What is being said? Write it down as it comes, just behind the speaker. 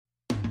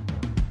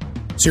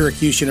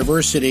Syracuse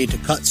University to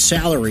cut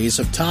salaries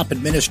of top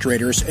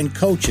administrators and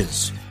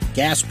coaches.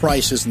 Gas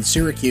prices in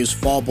Syracuse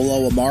fall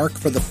below a mark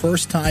for the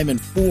first time in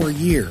 4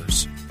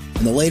 years.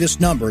 And the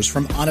latest numbers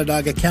from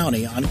Onondaga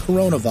County on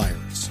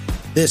coronavirus.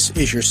 This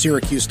is your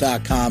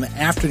Syracuse.com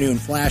afternoon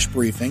flash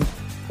briefing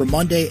for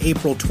Monday,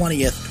 April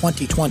 20th,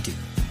 2020.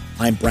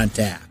 I'm Brent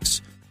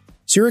Axe.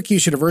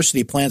 Syracuse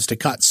University plans to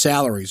cut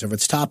salaries of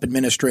its top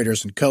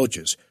administrators and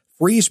coaches,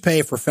 freeze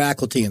pay for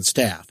faculty and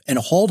staff, and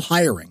hold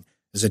hiring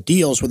as it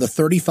deals with a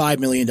 $35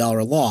 million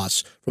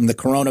loss from the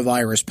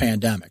coronavirus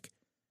pandemic.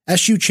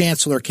 SU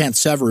Chancellor Kent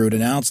Severud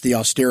announced the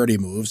austerity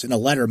moves in a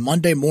letter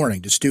Monday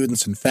morning to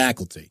students and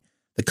faculty.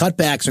 The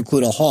cutbacks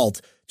include a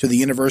halt to the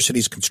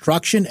university's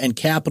construction and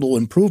capital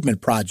improvement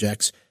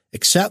projects,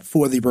 except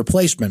for the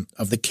replacement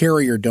of the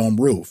Carrier Dome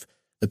roof.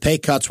 The pay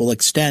cuts will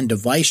extend to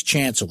vice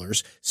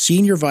chancellors,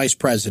 senior vice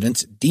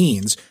presidents,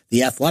 deans,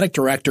 the athletic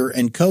director,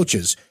 and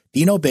coaches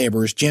Dino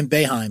Babers, Jim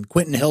Boeheim,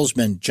 Quentin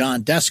Hillsman,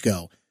 John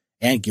Desko,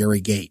 and Gary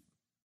Gate.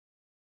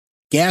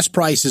 Gas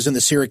prices in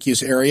the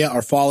Syracuse area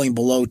are falling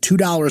below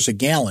 $2 a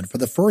gallon for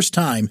the first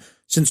time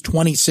since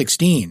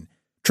 2016.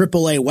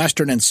 AAA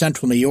Western and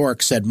Central New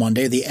York said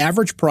Monday the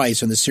average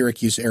price in the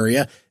Syracuse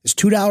area is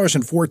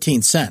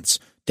 $2.14,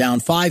 down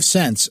 5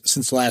 cents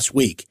since last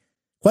week.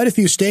 Quite a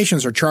few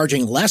stations are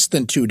charging less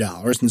than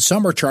 $2, and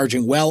some are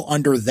charging well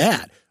under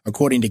that,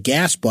 according to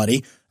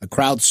GasBuddy, a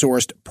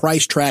crowdsourced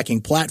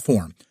price-tracking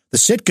platform. The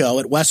Citgo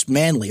at West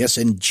Manlius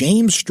and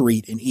James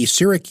Street in East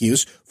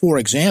Syracuse, for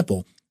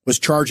example, was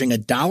charging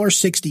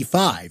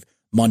 $1.65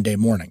 Monday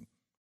morning.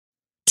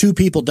 2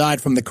 people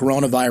died from the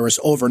coronavirus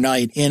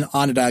overnight in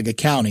Onondaga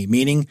County,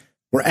 meaning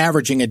we're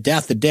averaging a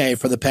death a day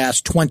for the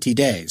past 20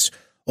 days.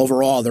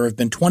 Overall, there have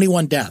been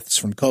 21 deaths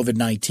from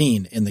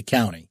COVID-19 in the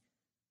county.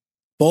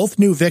 Both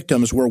new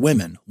victims were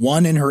women,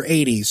 one in her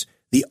 80s,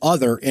 the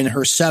other in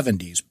her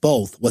 70s,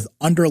 both with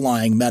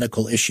underlying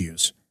medical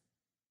issues.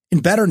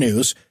 In better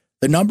news,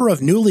 the number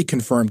of newly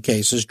confirmed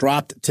cases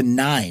dropped to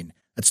 9.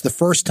 That's the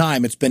first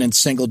time it's been in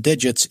single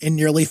digits in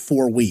nearly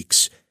 4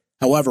 weeks.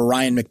 However,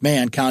 Ryan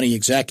McMahon, county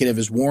executive,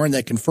 has warned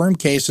that confirmed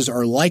cases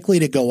are likely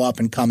to go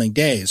up in coming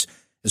days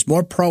as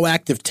more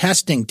proactive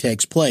testing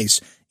takes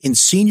place in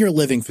senior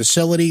living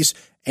facilities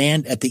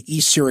and at the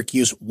East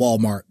Syracuse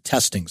Walmart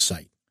testing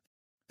site.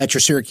 That's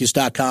your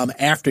Syracuse.com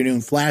afternoon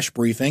flash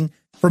briefing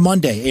for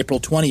Monday, April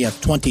 20th,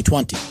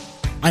 2020.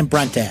 I'm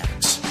Brent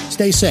Axe.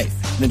 Stay safe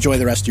and enjoy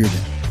the rest of your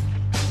day.